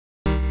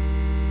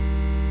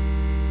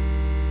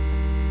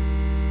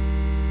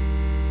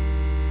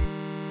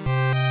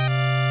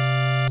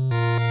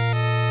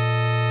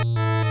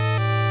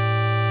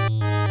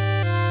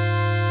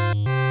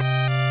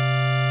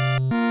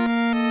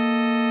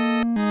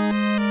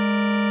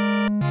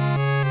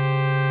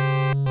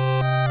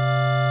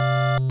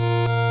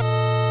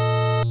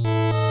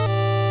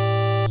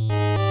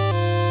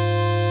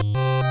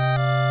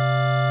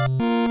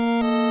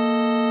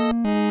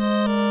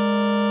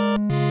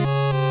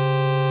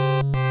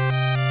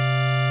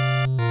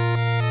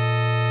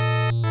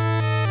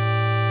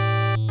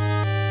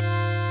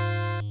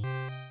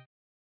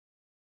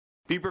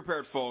Be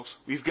prepared, folks.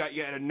 We've got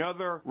yet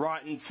another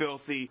rotten,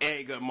 filthy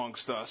egg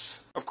amongst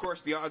us. Of course,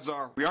 the odds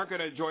are we aren't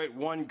going to enjoy it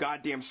one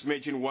goddamn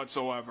smidgen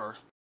whatsoever.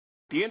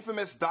 The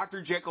infamous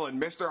Dr. Jekyll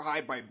and Mr.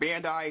 Hyde by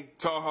Bandai,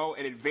 Toho,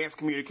 and Advanced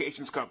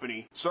Communications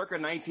Company, circa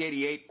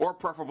 1988 or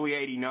preferably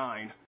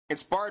 89.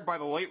 Inspired by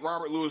the late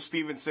Robert Louis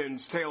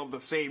Stevenson's tale of the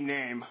same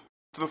name.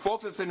 To the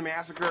folks at Cinema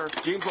Massacre,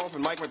 James Wolfe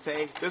and Mike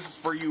Matei, this is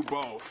for you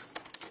both.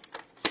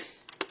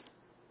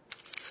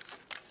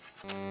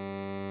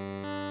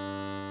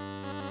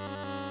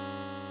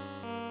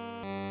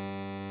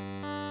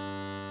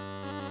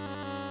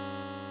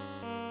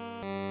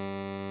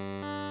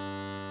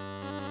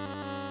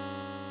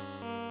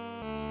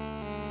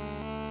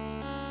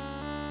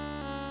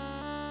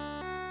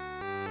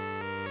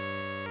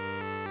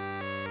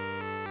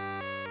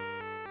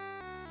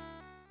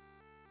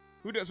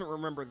 Who doesn't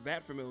remember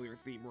that familiar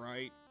theme,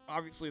 right?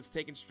 Obviously it's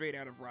taken straight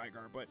out of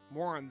Rygar, but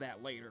more on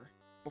that later.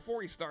 Before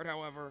we start,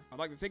 however, I'd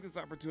like to take this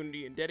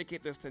opportunity and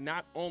dedicate this to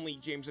not only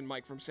James and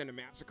Mike from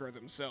Cinema Massacre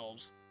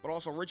themselves, but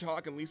also Rich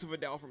Hawk and Lisa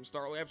Vidal from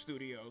Starlab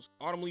Studios,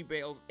 Autumn Lee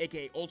Bales,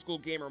 aka Old School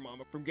Gamer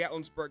Mama from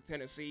Gatlinburg,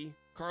 Tennessee,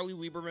 Carly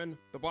Lieberman,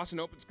 the Boston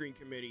Open Screen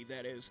Committee,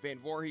 that is, Van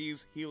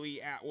Voorhees,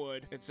 Healy,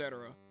 Atwood,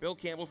 etc., Bill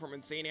Campbell from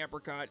Insane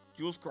Apricot,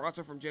 Jules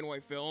Carrozza from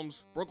Genway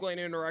Films, Brookline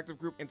Interactive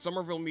Group, and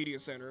Somerville Media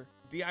Center,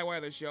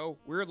 DIY the Show,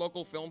 Weird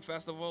Local Film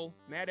Festival,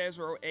 Matt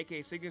Ezra,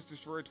 aka Cygnus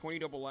Destroyer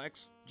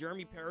 20XX,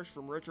 Jeremy Parrish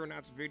from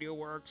Retronauts Video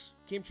Works,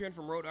 Kim Chen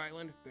from Rhode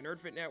Island, the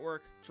Nerdfit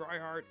Network,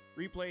 Tryhard,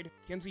 Replayed,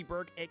 Kenzie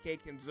Burke, aka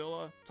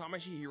Kenzilla,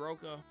 Tamashi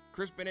Hiroka,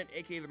 Chris Bennett,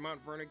 aka the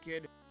Mount Vernon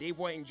Kid, Dave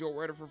White and Joe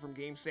Redifer from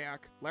GameSack,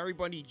 Larry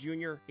Bundy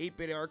Jr.,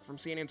 8-Bit Arc from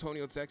San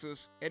Antonio,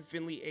 Texas, Ed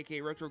Finley,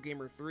 aka Retro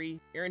Gamer 3,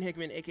 Aaron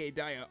Hickman, aka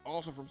Daya,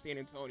 also from San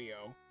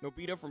Antonio,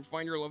 Nobita from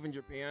Find Your Love in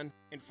Japan,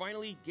 and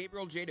finally,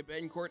 Gabriel J. de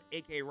Betancourt,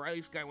 aka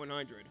Riley Sky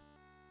 100.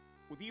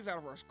 With these out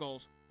of our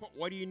skulls,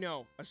 what do you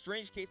know? A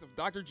strange case of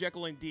Dr.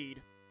 Jekyll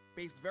indeed.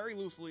 Based very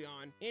loosely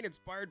on, and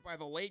inspired by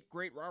the late,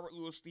 great Robert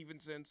Louis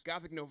Stevenson's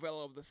gothic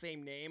novella of the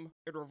same name,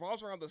 it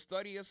revolves around the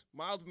studious,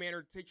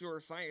 mild-mannered titular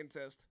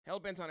scientist,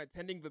 hell-bent on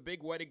attending the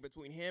big wedding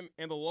between him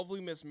and the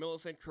lovely Miss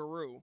Millicent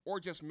Carew,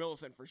 or just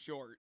Millicent for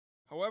short.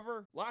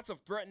 However, lots of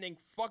threatening,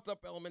 fucked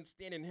up elements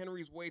stand in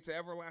Henry's way to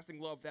everlasting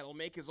love that'll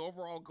make his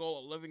overall goal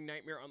a living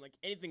nightmare unlike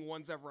anything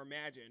one's ever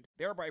imagined,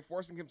 thereby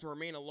forcing him to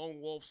remain a lone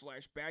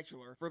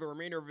wolf/bachelor for the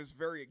remainder of his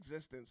very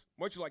existence,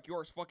 much like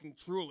yours fucking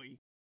truly.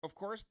 Of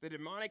course, the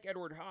demonic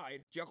Edward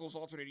Hyde, Jekyll's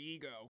alternate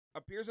ego,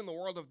 appears in the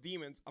world of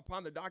demons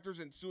upon the Doctor's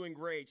ensuing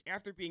rage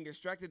after being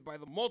distracted by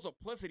the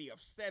multiplicity of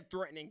said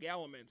threatening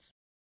elements.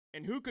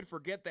 And who could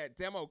forget that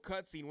demo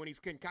cutscene when he's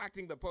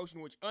concocting the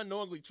potion which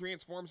unknowingly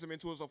transforms him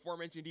into his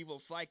aforementioned evil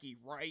psyche,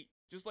 right?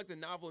 Just like the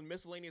novel and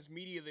miscellaneous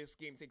media this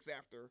game takes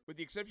after, with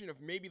the exception of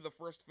maybe the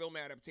first film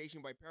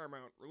adaptation by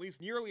Paramount,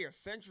 released nearly a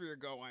century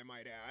ago, I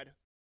might add.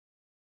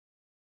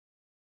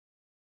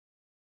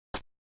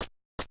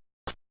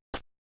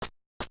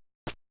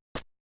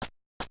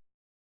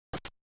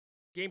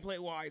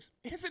 Gameplay-wise,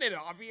 isn't it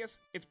obvious?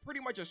 It's pretty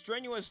much a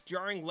strenuous,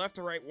 jarring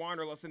left-to-right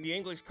wanderlust in the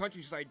English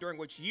countryside during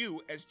which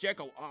you, as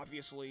Jekyll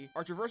obviously,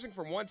 are traversing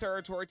from one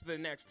territory to the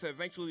next to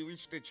eventually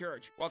reach the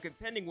church, while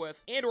contending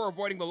with, and or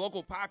avoiding the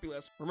local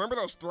populace. Remember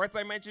those threats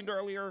I mentioned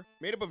earlier?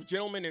 Made up of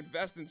gentlemen in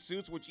vests and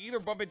suits which either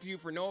bump into you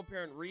for no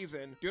apparent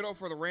reason, ditto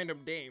for the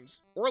random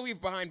dames, or leave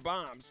behind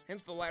bombs,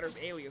 hence the latter's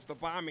alias, the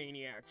Bomb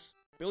Maniacs.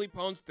 Billy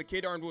Pones, the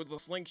kid armed with the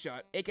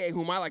slingshot, aka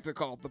whom I like to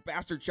call the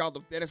bastard child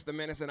of Dennis the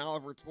Menace and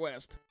Oliver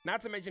Twist. Not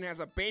to mention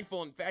has a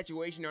baneful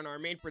infatuation on our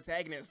main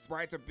protagonist's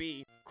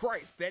bride-to-be.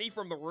 Christ, Denny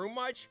from The Room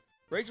much?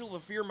 Rachel the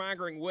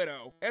fear-mongering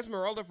widow.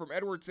 Esmeralda from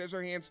Edward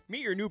Scissorhands,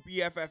 meet your new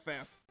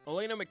BFFF.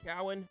 Elena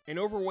McCowan, an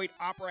overweight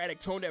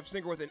operatic tone-deaf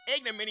singer with an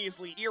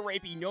ignominiously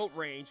ear-rapey note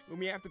range,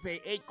 whom you have to pay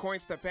 8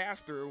 coins to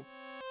pass through.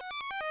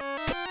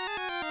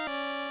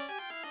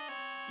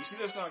 You see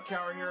this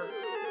counter here?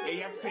 Yeah,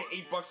 you have to pay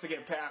 $8 to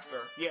get past her.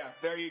 Yeah,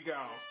 there you go.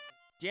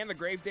 Jan the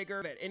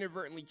Gravedigger that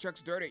inadvertently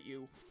chucks dirt at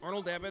you.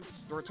 Arnold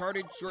Ebbets, the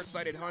retarded,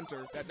 short-sighted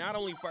hunter that not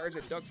only fires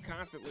at ducks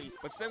constantly,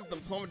 but sends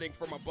them plummeting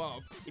from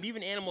above. And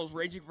even animals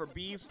ranging from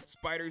bees,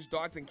 spiders,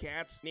 dogs, and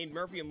cats, named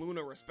Murphy and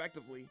Luna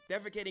respectively,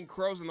 defecating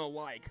crows and the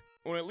like.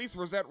 When at least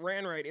Rosette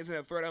Ranrite isn't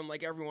a threat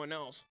unlike everyone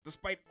else,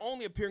 despite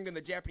only appearing in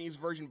the Japanese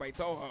version by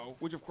Toho,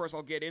 which of course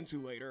I'll get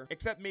into later,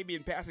 except maybe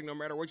in passing no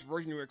matter which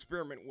version you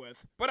experiment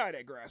with. But I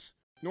digress.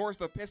 Nor is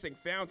the pissing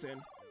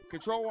fountain.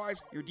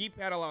 Control-wise, your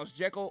D-pad allows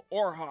Jekyll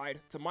or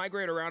Hyde to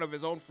migrate around of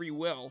his own free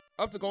will,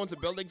 up to go into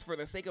buildings for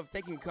the sake of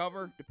taking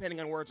cover, depending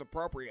on where it's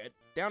appropriate,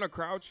 down to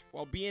crouch,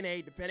 while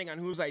B&A, depending on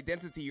whose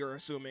identity you're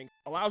assuming,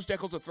 allows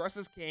Jekyll to thrust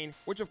his cane,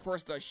 which of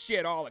course does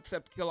shit all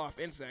except kill off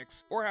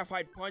insects, or have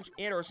Hyde punch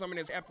and or summon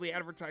his aptly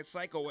advertised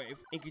Psycho Wave,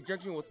 in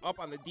conjunction with up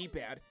on the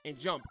D-pad, and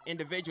jump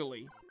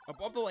individually.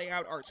 Above the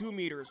layout are 2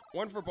 meters,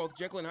 one for both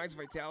Jekyll and Hyde's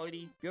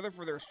vitality, the other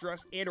for their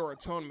stress and or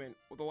atonement,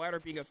 with the latter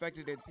being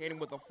affected in tandem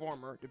with the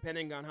former,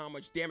 depending on how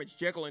much damage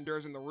Jekyll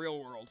endures in the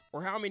real world,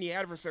 or how many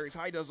adversaries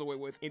Hyde does away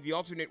with in the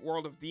alternate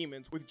world of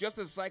demons with just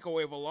his Psycho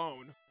Wave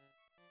alone.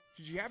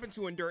 Should you happen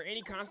to endure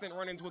any constant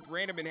run-ins with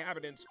random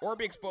inhabitants, or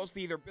be exposed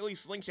to either Billy's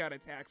slingshot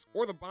attacks,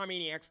 or the bomb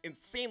maniac's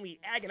insanely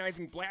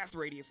agonizing blast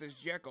radius as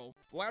Jekyll,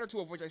 the latter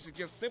two of which I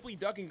suggest simply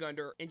ducking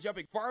under and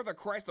jumping far the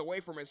Christ away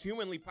from as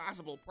humanly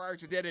possible prior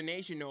to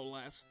detonation no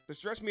less, the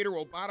stress meter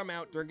will bottom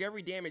out during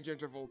every damage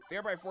interval,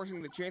 thereby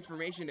forcing the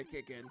transformation to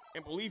kick in.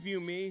 And believe you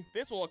me,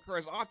 this will occur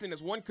as often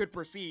as one could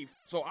perceive,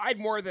 so I'd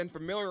more than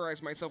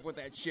familiarize myself with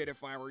that shit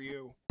if I were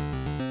you.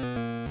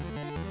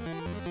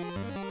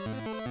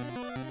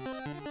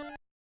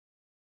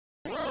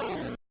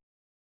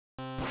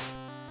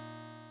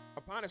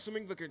 Upon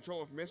assuming the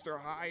control of Mr.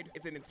 Hyde,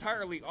 it's an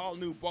entirely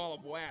all-new ball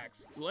of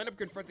wax. You'll end up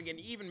confronting an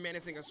even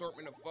menacing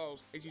assortment of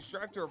foes as you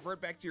strive to revert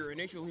back to your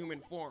initial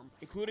human form,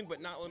 including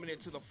but not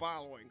limited to the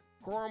following.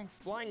 Korum,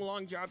 flying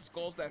long-jawed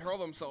skulls that hurl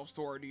themselves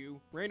toward you,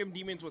 random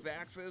demons with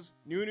axes,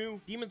 Nunu,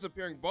 demons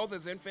appearing both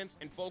as infants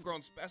and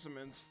full-grown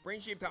specimens,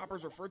 brain-shaped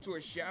hoppers referred to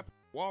as Shep,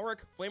 Walrick,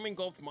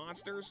 flame-engulfed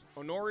monsters,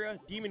 Honoria,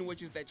 demon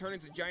witches that turn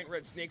into giant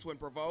red snakes when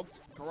provoked,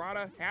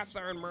 Karada,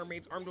 half-siren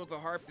mermaids armed with a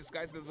harp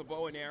disguised as a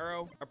bow and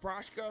arrow,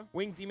 Aprashka,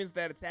 winged demons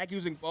that attack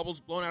using bubbles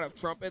blown out of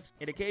trumpets,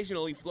 and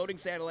occasionally floating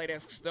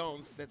satellite-esque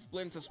stones that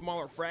split into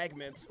smaller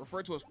fragments,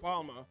 referred to as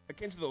Palma,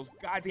 akin to those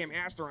goddamn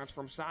Asterons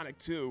from Sonic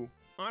 2.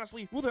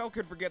 Honestly, who the hell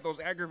could forget those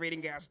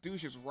aggravating ass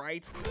douches,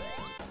 right?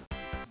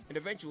 And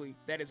eventually,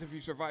 that is if you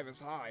survive as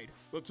Hyde.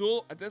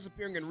 Latul, a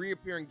disappearing and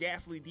reappearing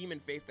ghastly demon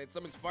face that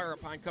summons fire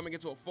upon coming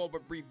into a full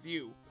but brief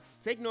view.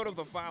 Take note of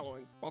the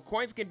following. While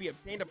coins can be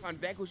obtained upon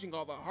vanquishing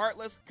all the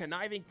heartless,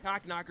 conniving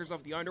cock-knockers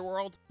of the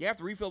underworld, you have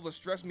to refill the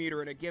stress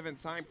meter in a given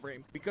time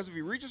frame, because if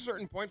you reach a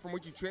certain point from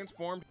which you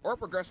transformed or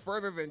progress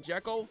further than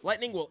Jekyll,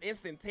 lightning will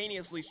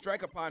instantaneously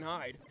strike upon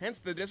Hyde, hence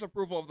the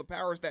disapproval of the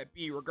powers that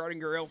be regarding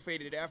your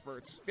ill-fated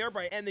efforts,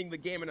 thereby ending the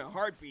game in a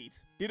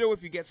heartbeat. Ditto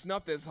if you get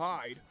snuffed as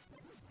Hyde.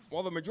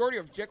 While the majority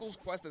of Jekyll's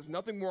quest is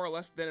nothing more or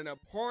less than an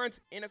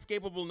abhorrent,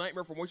 inescapable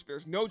nightmare from which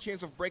there's no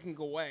chance of breaking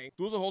away,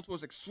 due as a whole to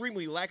his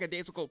extremely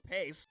lackadaisical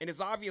pace and his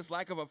obvious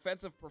lack of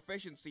offensive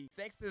proficiency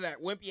thanks to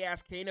that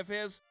wimpy-ass cane of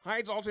his,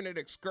 Hyde's alternate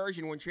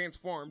excursion when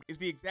transformed is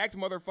the exact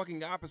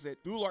motherfucking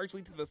opposite, due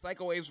largely to the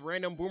Psycho Wave's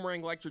random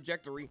boomerang-like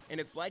trajectory and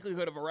its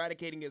likelihood of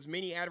eradicating as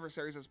many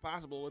adversaries as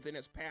possible within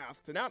his path,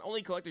 to not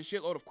only collect a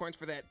shitload of coins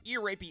for that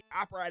ear-rapey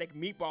operatic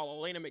meatball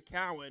Elena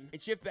McCowan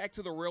and shift back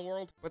to the real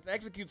world, but to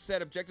execute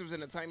said objectives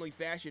in a timely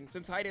fashion,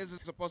 since Hyde isn't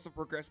supposed to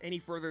progress any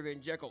further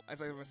than Jekyll,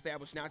 as I've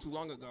established not too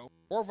long ago,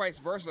 or vice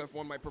versa if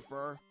one might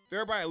prefer,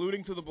 thereby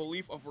alluding to the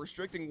belief of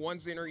restricting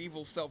one's inner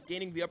evil self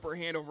gaining the upper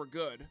hand over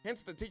good,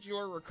 hence the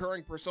titular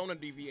recurring persona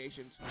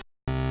deviations.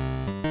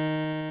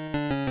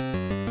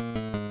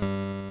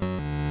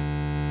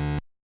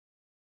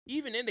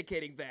 Even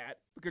indicating that,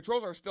 the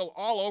controls are still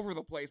all over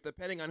the place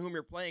depending on whom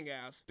you're playing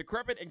as,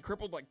 decrepit and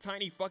crippled like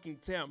tiny fucking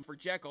Tim for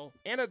Jekyll,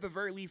 and at the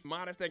very least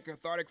modest and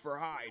cathartic for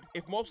Hyde,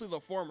 if mostly the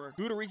former,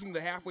 due to reaching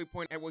the halfway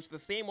point at which the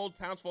same old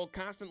townsfolk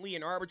constantly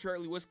and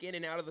arbitrarily whisk in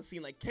and out of the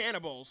scene like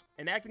cannibals,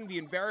 enacting the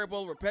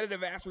invariable,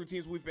 repetitive ass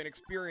routines we've been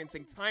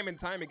experiencing time and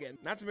time again,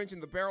 not to mention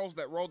the barrels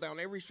that roll down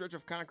every stretch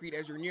of concrete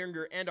as you're nearing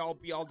your end-all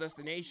be-all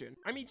destination.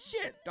 I mean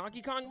shit,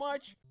 Donkey Kong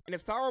much? And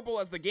as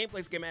tolerable as the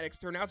gameplay schematics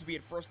turn out to be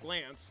at first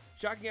glance,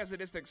 shocking as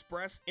it is to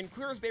express, in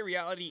clear as day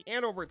reality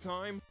and over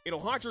time,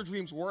 it'll haunt your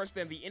dreams worse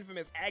than the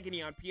infamous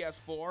agony on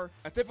PS4,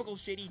 a typical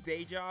shady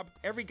day job,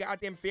 every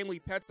goddamn family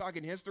pet talk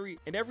in history,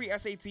 and every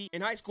SAT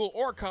in high school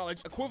or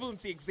college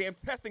equivalency exam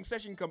testing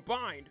session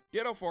combined.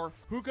 Ditto for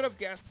who could have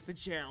guessed the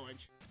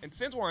challenge. And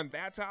since we're on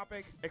that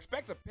topic,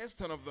 expect a piss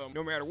ton of them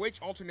no matter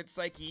which alternate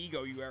psyche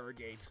ego you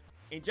arrogate.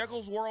 In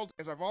Jekyll's world,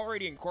 as I've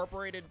already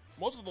incorporated,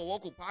 most of the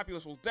local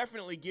populace will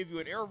definitely give you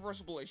an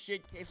irreversible as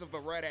shit case of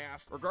the red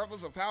ass,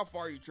 regardless of how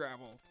far you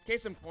travel.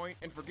 Case in point,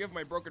 and forgive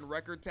my broken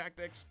record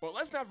tactics, but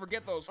let's not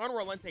forget those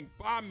unrelenting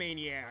bomb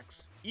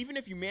maniacs. Even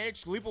if you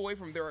manage to leap away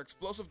from their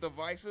explosive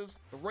devices,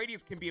 the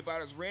radius can be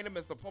about as random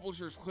as the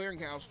publisher's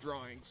clearinghouse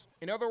drawings.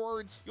 In other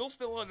words, you'll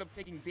still end up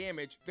taking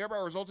damage, thereby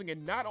resulting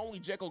in not only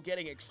Jekyll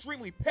getting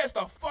extremely pissed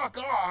the fuck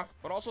off,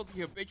 but also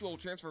the habitual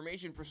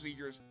transformation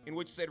procedures in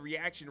which said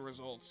reaction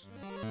results.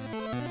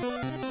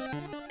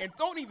 And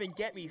don't even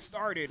get me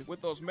started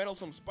with those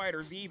meddlesome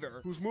spiders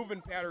either, whose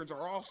movement patterns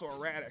are also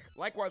erratic,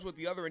 likewise with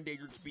the other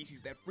endangered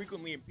species that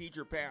frequently impede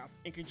your path.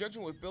 In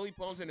conjunction with Billy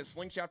Bones and his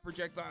slingshot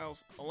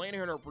projectiles,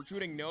 Elena and her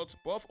protruding notes,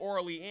 both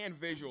orally and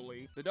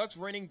visually, the ducks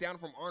raining down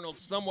from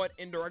Arnold's somewhat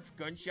indirect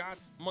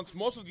gunshots, amongst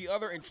most of the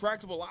other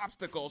intractable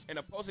obstacles and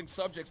opposing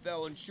subjects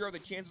that'll ensure the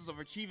chances of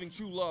achieving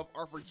true love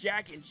are for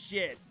Jack and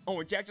shit. Oh,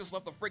 and Jack just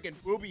left the freaking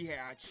booby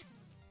hatch.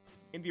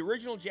 In the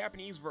original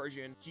Japanese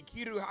version,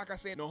 Jikiru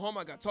Hakase no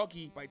Houma ga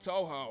Toki by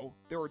Toho,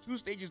 there were two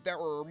stages that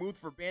were removed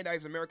for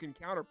Bandai's American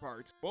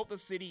counterparts, both the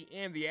city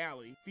and the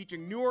alley,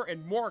 featuring newer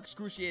and more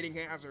excruciating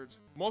hazards,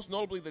 most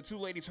notably the two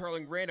ladies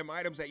hurling random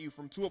items at you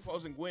from two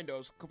opposing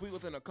windows, complete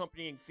with an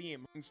accompanying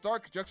theme, in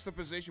stark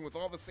juxtaposition with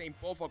all the same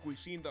bullfuck we've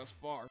seen thus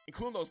far,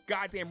 including those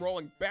goddamn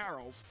rolling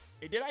barrels.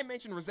 And did I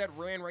mention Rosette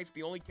Ranright's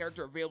the only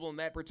character available in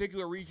that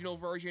particular regional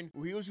version,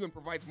 who heals you and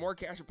provides more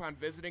cash upon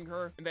visiting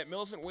her, and that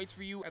Millicent waits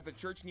for you at the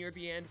church near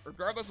the end,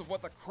 regardless of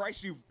what the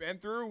Christ you've been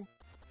through?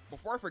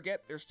 Before I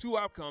forget, there's 2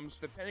 outcomes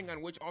depending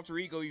on which alter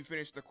ego you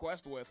finish the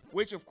quest with,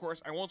 which of course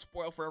I won't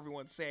spoil for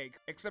everyone's sake,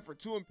 except for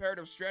 2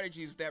 imperative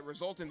strategies that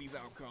result in these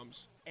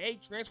outcomes. A.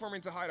 Transform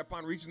into Hyde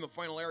upon reaching the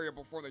final area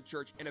before the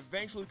church and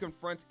eventually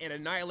confront and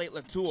annihilate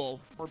Latul.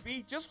 Or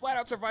B. Just flat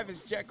out survive as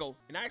Jekyll,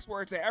 and I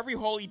swear to every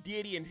holy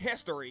deity in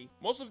history,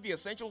 most of the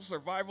essential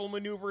survival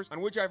maneuvers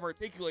on which I've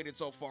articulated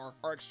so far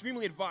are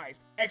extremely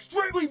advised.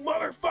 Extremely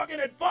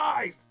motherfucking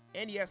advised!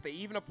 And yes, they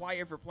even apply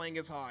if you're playing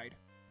as Hyde.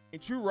 In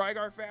true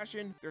Rygar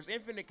fashion, there's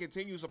infinite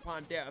continues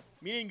upon death,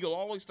 meaning you'll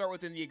always start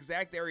within the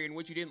exact area in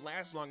which you didn't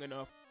last long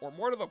enough, or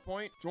more to the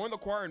point, join the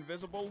choir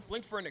invisible,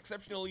 blink for an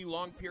exceptionally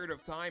long period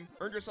of time,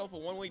 earn yourself a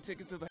one-way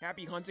ticket to the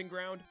happy hunting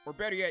ground, or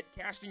better yet,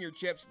 cashed in your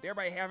chips,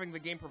 thereby having the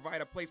game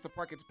provide a place to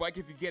park its bike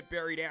if you get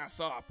buried ass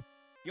up.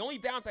 The only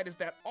downside is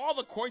that all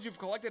the coins you've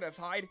collected as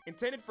Hyde,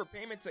 intended for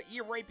payment to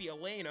E-Rapey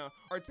Elena,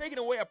 are taken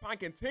away upon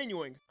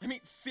continuing. I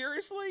mean,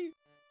 seriously?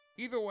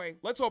 Either way,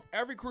 let's hope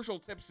every crucial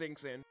tip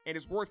sinks in, and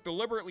is worth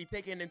deliberately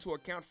taking into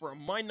account for a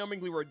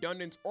mind-numbingly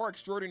redundant or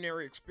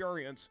extraordinary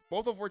experience,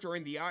 both of which are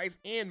in the eyes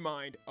and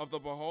mind of the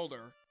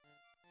beholder.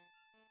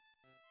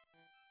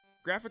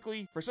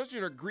 Graphically, for such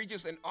an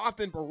egregious and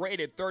often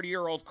berated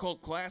 30-year-old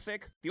cult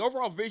classic, the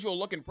overall visual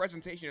look and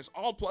presentation is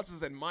all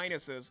pluses and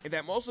minuses, in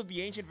that most of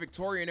the ancient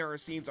Victorian-era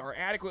scenes are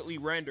adequately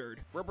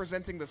rendered,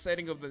 representing the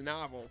setting of the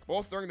novel,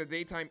 both during the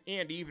daytime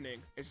and evening,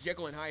 as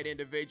Jekyll and Hyde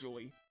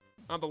individually.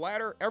 On the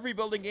latter, every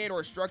building and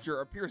or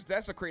structure appears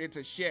desecrated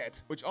to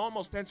shit, which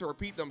almost tend to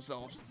repeat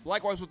themselves.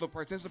 Likewise with the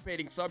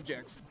participating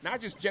subjects,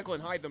 not just Jekyll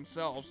and Hyde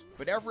themselves,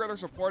 but every other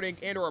supporting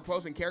and or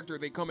opposing character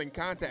they come in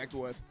contact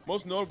with,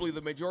 most notably the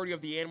majority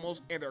of the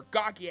animals and their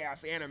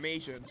gawky-ass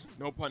animations,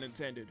 no pun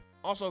intended.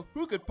 Also,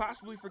 who could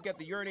possibly forget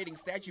the urinating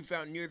statue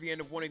found near the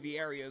end of one of the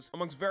areas,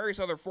 amongst various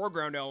other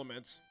foreground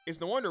elements? It's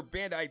no wonder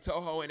Bandai,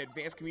 Toho, and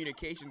Advanced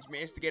Communications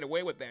managed to get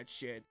away with that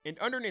shit, and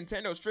under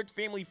Nintendo's strict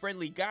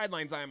family-friendly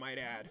guidelines, I might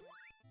add.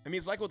 I mean,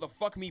 it's like with the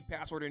fuck me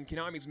password in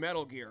Konami's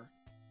Metal Gear.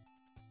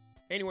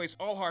 Anyways,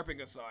 all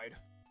harping aside,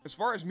 as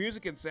far as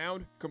music and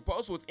sound,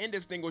 composed with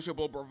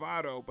indistinguishable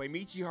bravado by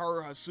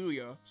Michiharu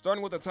Hasuya,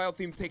 starting with the title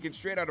theme taken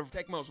straight out of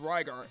Tecmo's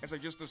Rygar, as I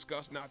just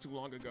discussed not too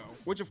long ago,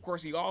 which of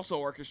course he also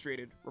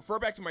orchestrated. Refer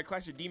back to my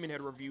Clash of Demon Head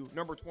review,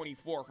 number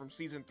 24 from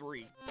Season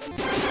 3.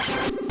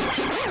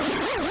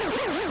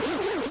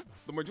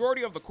 The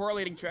majority of the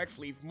correlating tracks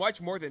leave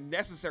much more than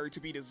necessary to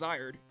be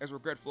desired, as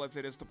regretful as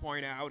it is to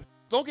point out.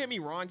 Don't get me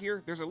wrong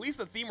here, there's at least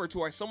a theme or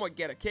two I somewhat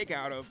get a kick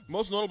out of,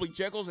 most notably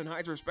Jekyll's and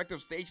Hyde's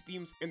respective stage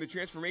themes and the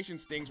transformation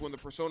stings when the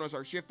personas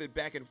are shifted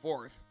back and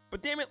forth.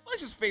 But damn it,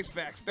 let's just face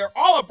facts, they're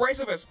all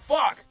abrasive as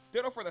fuck!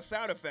 Ditto for the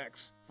sound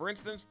effects. For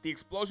instance, the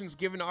explosions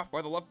given off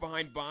by the Left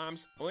Behind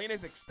bombs,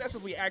 Elena's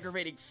excessively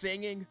aggravating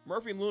singing,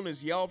 Murphy and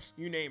Luna's yelps,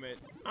 you name it.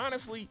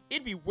 Honestly,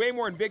 it'd be way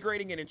more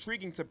invigorating and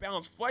intriguing to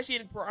balance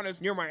flesh-eating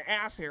piranhas near my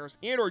ass hairs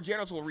and or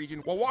genital region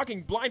while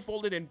walking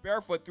blindfolded and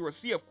barefoot through a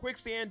sea of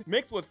quicksand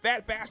mixed with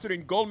Fat Bastard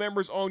and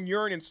Goldmember's own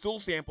urine and stool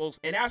samples,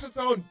 and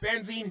acetone,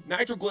 benzene,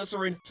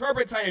 nitroglycerin,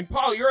 turpentine, and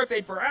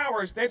polyurethane for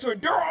hours, than to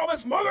endure all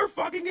this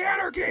motherfucking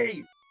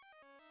anarchy!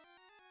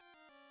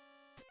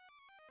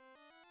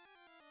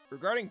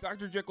 Regarding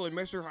Dr. Jekyll and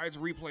Mr. Hyde's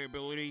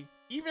replayability,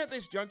 even at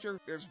this juncture,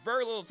 there's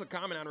very little to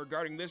comment on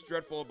regarding this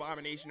dreadful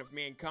abomination of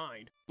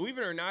mankind. Believe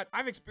it or not,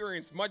 I've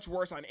experienced much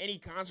worse on any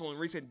console in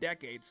recent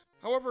decades.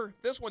 However,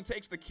 this one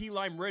takes the key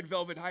lime red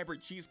velvet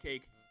hybrid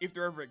cheesecake, if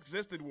there ever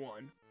existed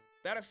one.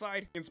 That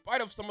aside, in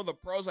spite of some of the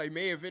pros I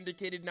may have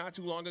indicated not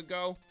too long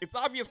ago, its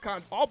obvious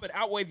cons all but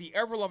outweigh the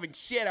ever-loving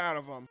shit out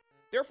of them.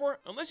 Therefore,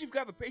 unless you've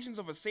got the patience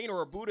of a saint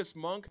or a Buddhist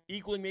monk,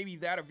 equaling maybe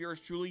that of yours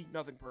truly,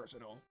 nothing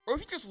personal. Or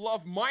if you just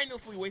love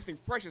mindlessly wasting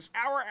precious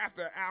hour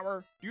after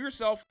hour, do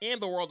yourself and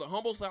the world a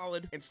humble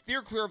solid and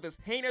steer clear of this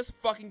heinous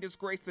fucking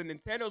disgrace to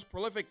Nintendo's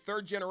prolific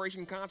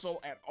third-generation console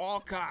at all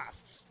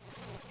costs.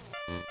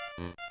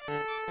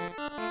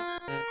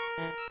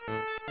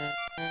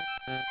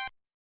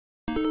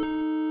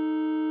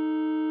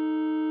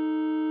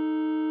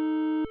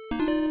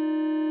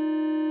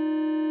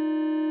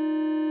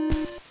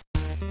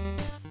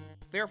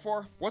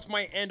 Therefore, what's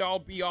my end-all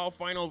be-all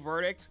final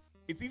verdict?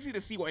 It's easy to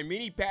see why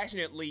many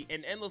passionately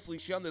and endlessly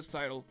shun this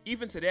title.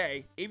 Even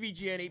today,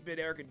 AVGN 8-Bit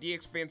Eric and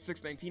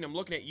DXFan619, I'm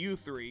looking at you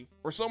three,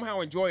 or somehow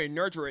enjoy and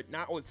nurture it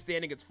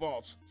notwithstanding its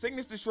faults.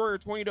 Cygnus Destroyer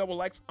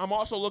 20XX, I'm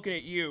also looking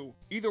at you.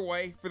 Either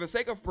way, for the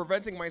sake of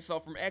preventing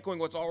myself from echoing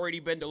what's already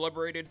been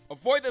deliberated,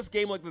 avoid this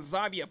game like the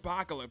zombie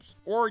apocalypse,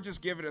 or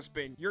just give it a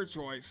spin, your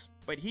choice.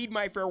 But heed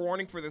my fair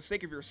warning for the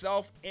sake of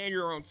yourself and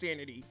your own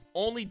sanity.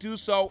 Only do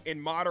so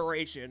in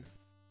moderation.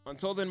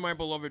 Until then, my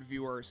beloved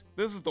viewers,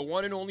 this is the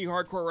one and only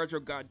Hardcore Retro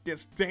God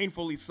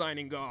disdainfully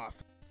signing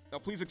off. Now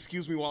please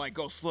excuse me while I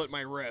go slit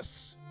my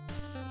wrists.